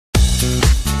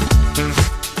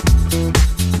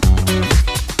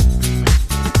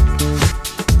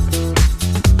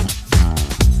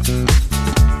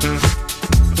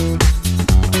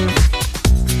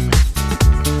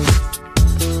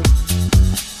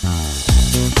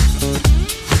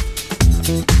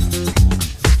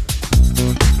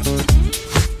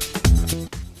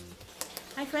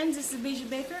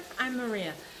I'm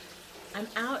Maria. I'm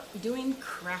out doing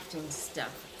crafting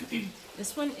stuff.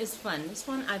 This one is fun. This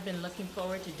one I've been looking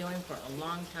forward to doing for a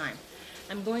long time.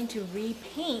 I'm going to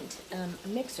repaint a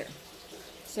mixer.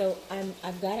 So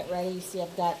I've got it ready. You see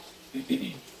I've got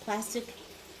plastic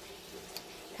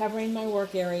covering my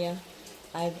work area.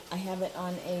 I have it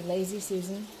on a Lazy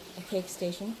Susan, a cake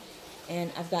station,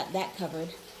 and I've got that covered.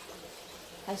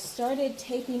 I started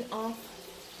taping off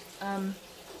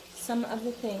some of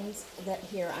the things that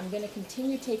here. I'm going to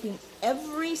continue taping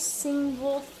every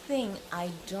single thing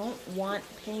I don't want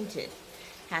painted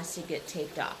has to get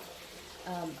taped off.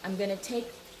 I'm going to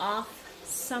take off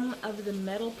some of the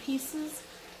metal pieces.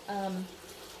 I'll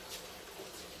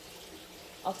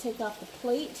take off the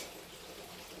plate.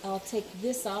 I'll take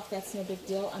this off. That's no big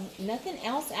deal. Nothing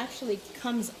else actually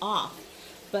comes off,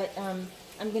 but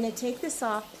I'm going to take this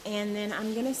off and then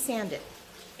I'm going to sand it.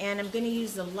 And I'm going to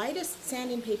use the lightest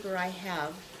sanding paper I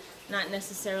have, not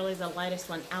necessarily the lightest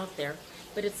one out there,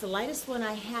 but it's the lightest one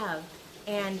I have,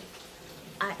 and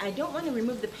I don't want to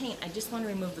remove the paint, I just want to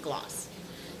remove the gloss.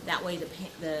 That way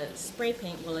the spray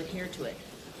paint will adhere to it.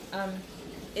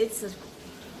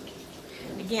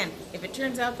 Again, if it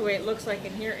turns out the way it looks like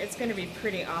in here, it's going to be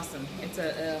pretty awesome. It's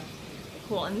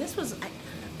cool. And this was,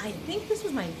 I think this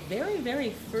was my very, very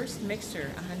first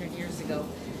mixer 100 years ago.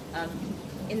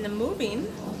 In the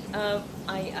moving,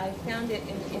 I found it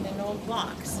in an old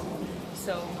box.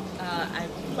 So I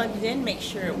plugged it in, make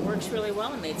sure it works really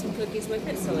well. I made some cookies with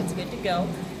it, so it's good to go.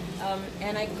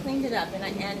 And I cleaned it up,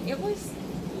 and it was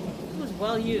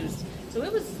well used. So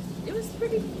it was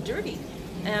pretty dirty.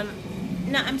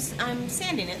 Now I'm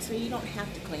sanding it, so you don't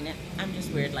have to clean it. I'm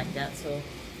just weird like that, so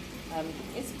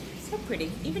it's so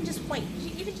pretty. Even just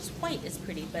white is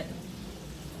pretty. But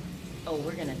oh,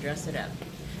 we're gonna dress it up.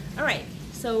 All right.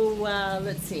 So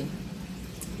let's see.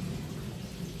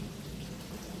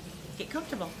 Get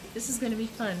comfortable. This is going to be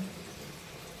fun.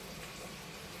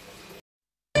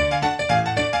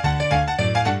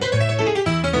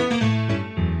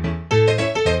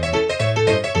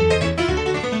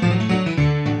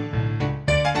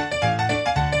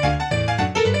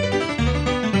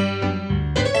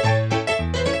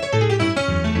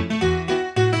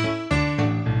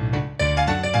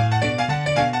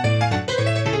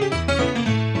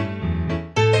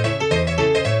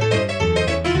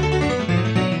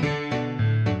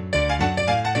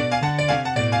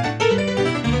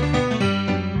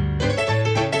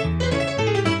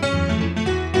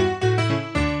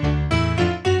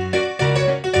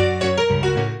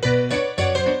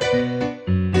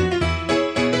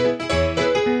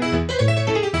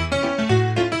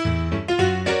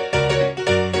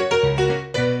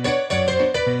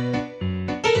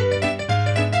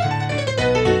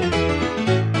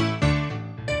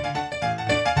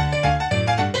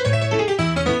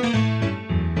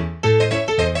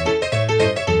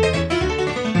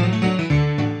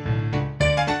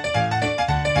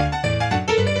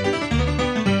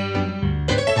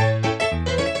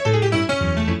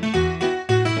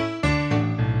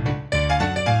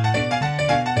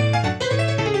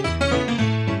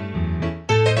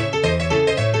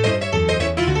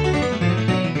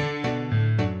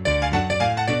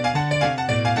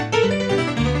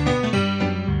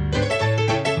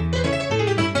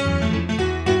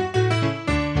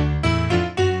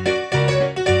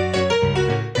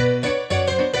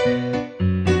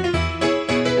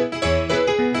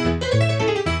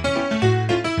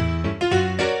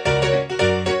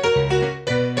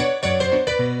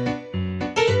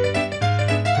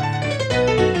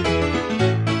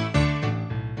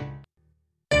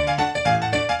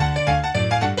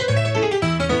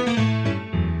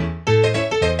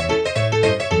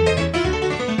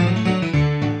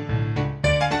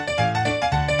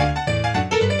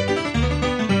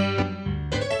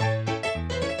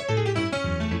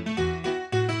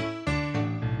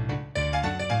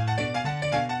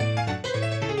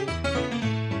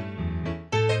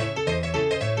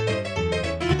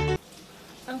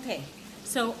 Okay,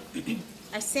 so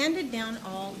I sanded down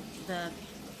all the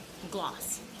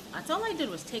gloss. That's all I did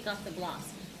was take off the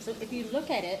gloss. So if you look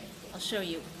at it, I'll show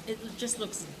you, it just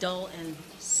looks dull and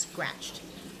scratched.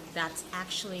 That's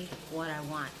actually what I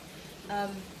want.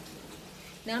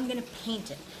 Now I'm going to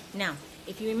paint it. Now,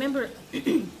 if you remember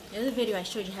the other video I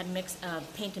showed you how to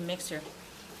paint a mixer,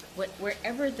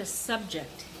 wherever the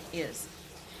subject is.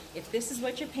 If this is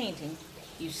what you're painting,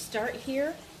 you start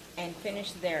here and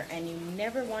finish there, and you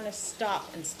never want to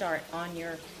stop and start on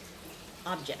your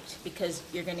object because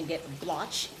you're going to get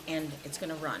blotch and it's going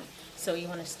to run. So you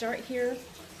want to start here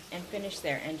and finish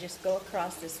there and just go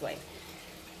across this way.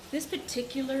 This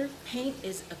particular paint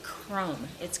is a chrome.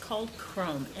 It's called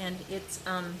chrome, and it's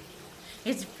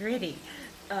pretty,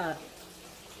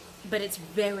 but it's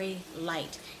very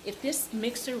light. If this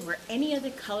mixer were any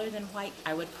other color than white,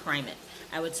 I would prime it.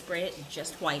 I would spray it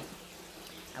just white.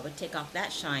 I would take off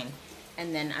that shine,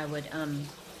 and then I would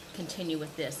continue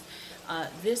with this.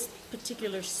 This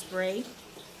particular spray,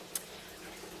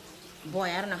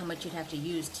 boy, I don't know how much you'd have to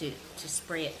use to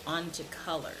spray it onto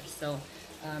color. So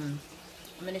I'm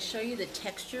going to show you the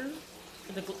texture,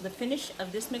 the finish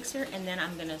of this mixer, and then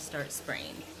I'm going to start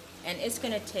spraying. And it's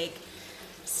going to take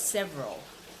several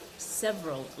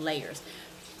layers.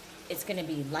 It's going to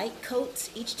be light coats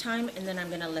each time, and then I'm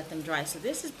going to let them dry. So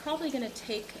this is probably going to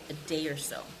take a day or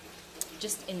so.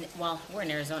 Well, we're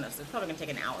in Arizona, so it's probably going to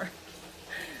take an hour.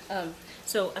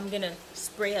 So I'm going to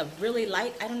spray a really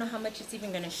light. I don't know how much it's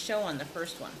even going to show on the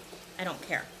first one. I don't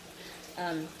care.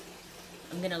 I'm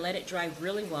going to let it dry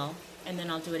really well, and then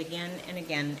I'll do it again and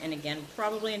again and again,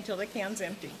 probably until the can's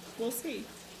empty. We'll see.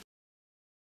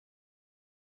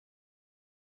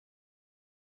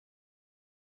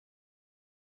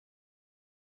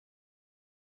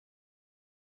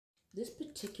 This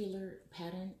particular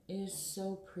pattern is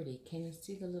so pretty. Can you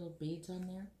see the little beads on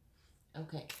there?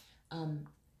 Okay.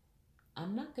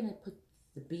 I'm not going to put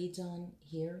the beads on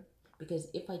here because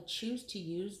if I choose to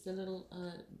use the little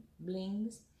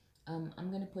blings,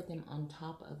 I'm going to put them on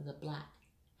top of the black.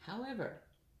 However,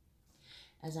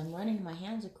 as I'm running my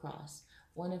hands across,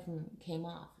 one of them came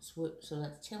off. So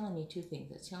that's telling me two things.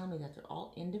 It's telling me that they're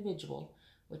all individual,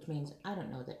 which means I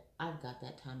don't know that I've got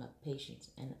that time of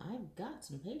patience, and I've got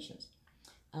some patience.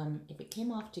 If it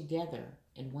came off together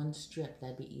in one strip,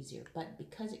 that'd be easier. But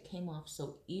because it came off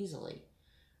so easily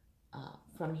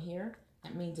from here,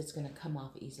 that means it's going to come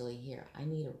off easily here. I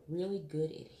need a really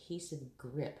good adhesive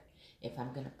grip if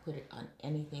I'm going to put it on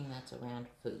anything that's around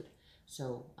food.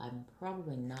 So I'm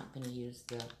probably not going to use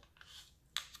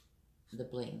the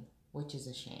bling, which is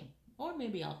a shame. Or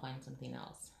maybe I'll find something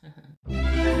else.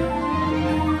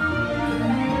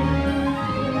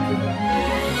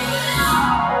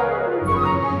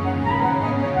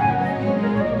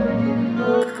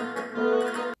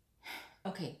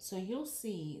 Okay, so you'll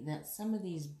see that some of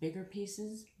these bigger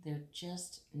pieces, they're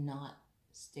just not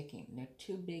sticking. They're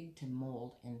too big to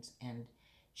mold and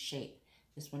shape.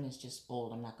 This one is just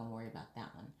old. I'm not going to worry about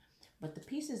that one. But the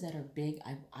pieces that are big,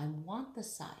 I want the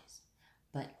size,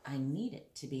 but I need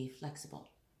it to be flexible.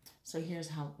 So here's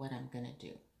what I'm going to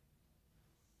do.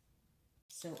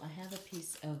 So I have a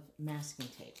piece of masking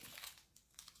tape.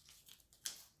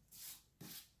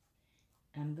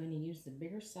 I'm going to use the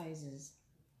bigger sizes,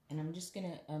 and I'm just going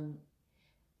to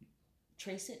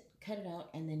trace it, cut it out,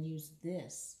 and then use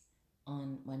this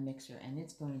on my mixer, and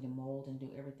it's going to mold and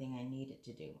do everything I need it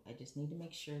to do. I just need to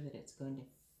make sure that it's going to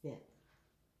fit.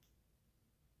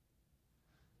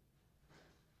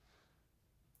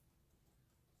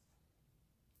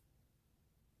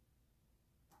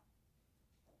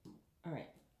 All right,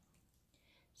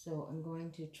 so I'm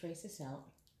going to trace this out.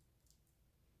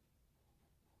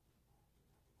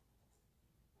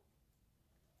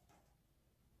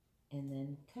 And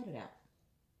then cut it out.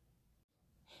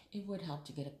 It would help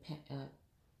to get a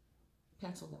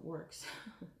pencil that works.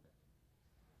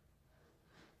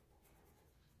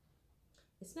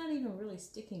 It's not even really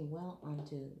sticking well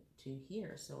onto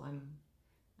here, so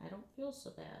I don't feel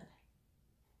so bad.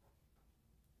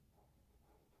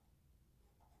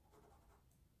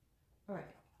 All right,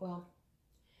 well,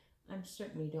 I'm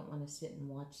certainly don't want to sit and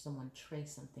watch someone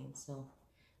trace something, so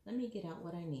let me get out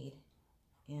what I need,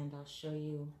 and I'll show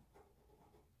you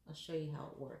how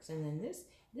it works. And then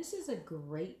this is a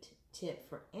great tip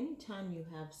for any time you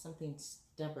have something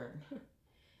stubborn.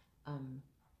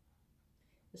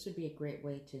 This would be a great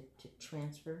way to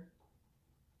transfer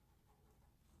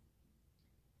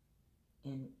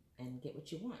and get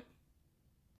what you want.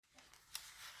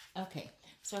 Okay,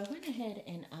 so I went ahead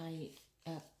and I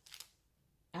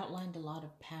outlined a lot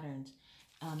of patterns.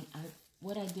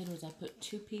 What I did was I put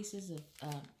two pieces of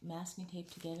masking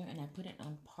tape together, and I put it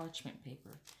on parchment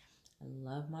paper. I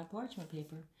love my parchment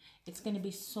paper. It's going to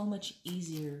be so much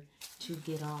easier to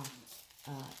get off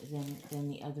than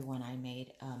the other one I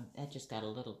made. That just got a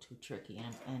little too tricky,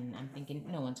 and I'm thinking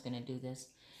no one's going to do this.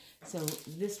 So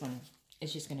this one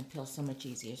is just going to peel so much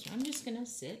easier. So I'm just going to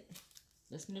sit,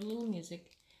 listen to a little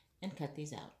music, and cut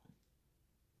these out.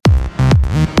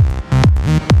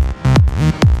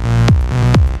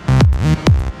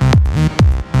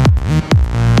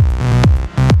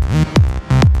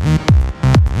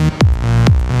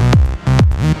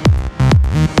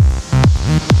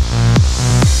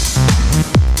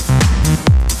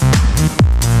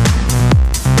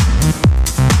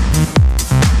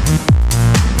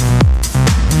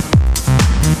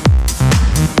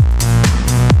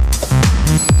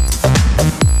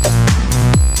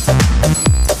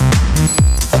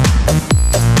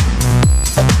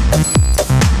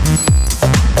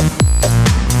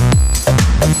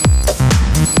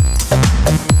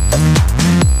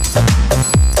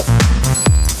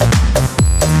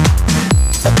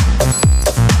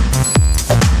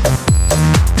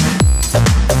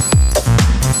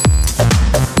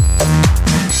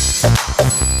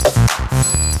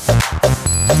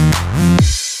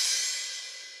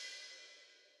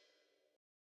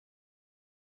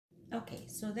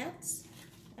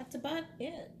 not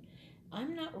it.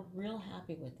 I'm not real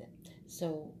happy with it.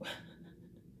 So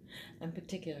I'm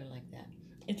particular like that.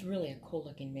 It's really a cool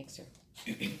looking mixer.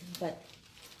 But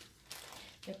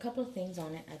there are a couple of things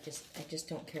on it I just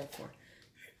don't care for.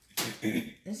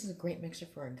 This is a great mixer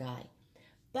for a guy.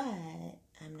 But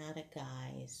I'm not a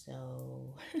guy,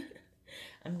 so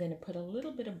I'm going to put a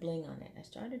little bit of bling on it. I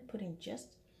started putting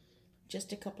just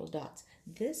a couple of dots.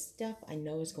 This stuff I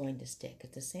know is going to stick.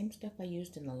 It's the same stuff I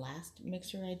used in the last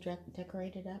mixer I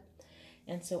decorated up.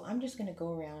 And so I'm just going to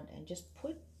go around and just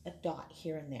put a dot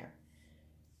here and there.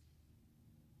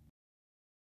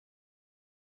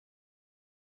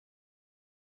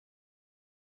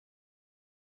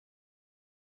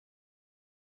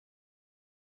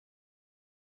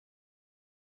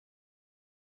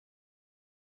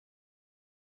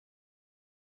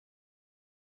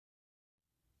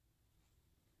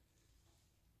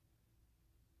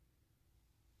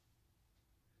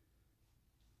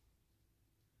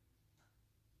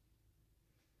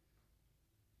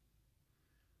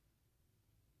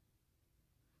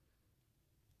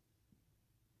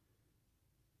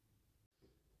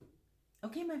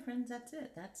 Okay, my friends, that's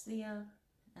it. That's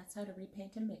how to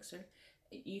repaint a mixer.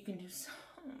 You can do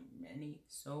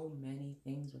so many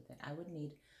things with it. I would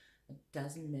need a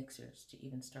dozen mixers to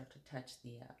even start to touch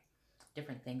the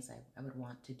different things I would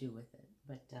want to do with it.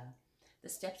 But the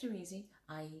steps are easy.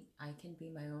 I can be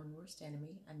my own worst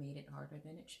enemy. I made it harder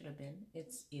than it should have been.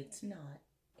 It's not.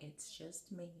 It's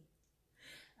just me.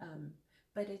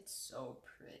 But it's so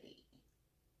pretty.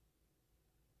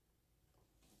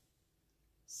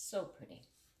 So pretty.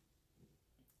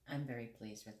 I'm very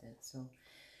pleased with it. So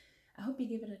I hope you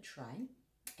give it a try.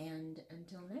 And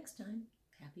until next time,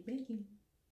 happy baking.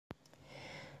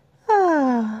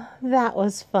 Ah, that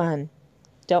was fun.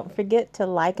 Don't forget to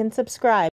like and subscribe.